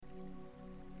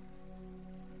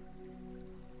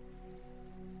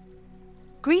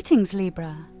Greetings,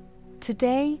 Libra.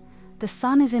 Today, the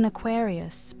Sun is in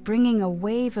Aquarius, bringing a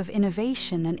wave of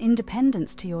innovation and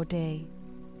independence to your day.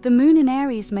 The Moon in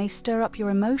Aries may stir up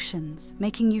your emotions,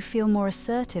 making you feel more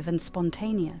assertive and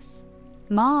spontaneous.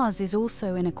 Mars is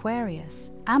also in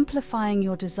Aquarius, amplifying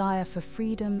your desire for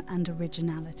freedom and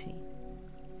originality.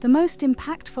 The most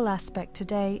impactful aspect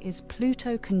today is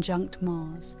Pluto conjunct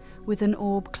Mars, with an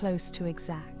orb close to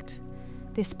exact.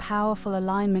 This powerful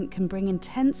alignment can bring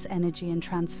intense energy and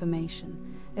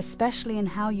transformation, especially in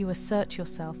how you assert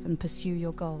yourself and pursue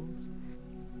your goals.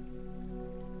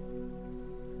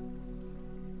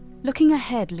 Looking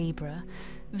ahead, Libra,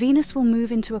 Venus will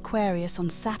move into Aquarius on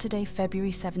Saturday,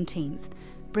 February 17th,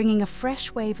 bringing a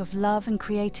fresh wave of love and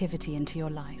creativity into your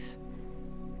life.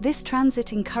 This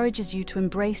transit encourages you to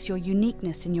embrace your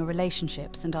uniqueness in your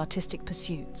relationships and artistic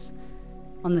pursuits.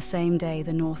 On the same day,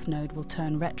 the North Node will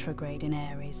turn retrograde in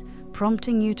Aries,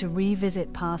 prompting you to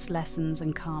revisit past lessons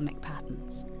and karmic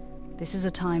patterns. This is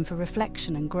a time for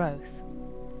reflection and growth.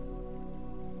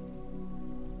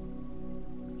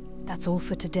 That's all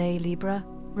for today, Libra.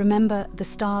 Remember, the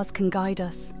stars can guide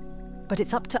us, but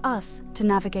it's up to us to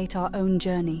navigate our own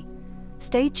journey.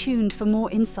 Stay tuned for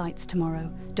more insights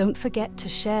tomorrow. Don't forget to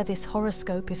share this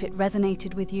horoscope if it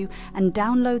resonated with you, and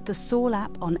download the Soul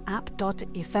app on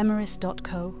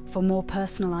app.ephemeris.co for more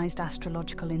personalized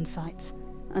astrological insights.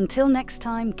 Until next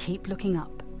time, keep looking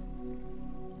up.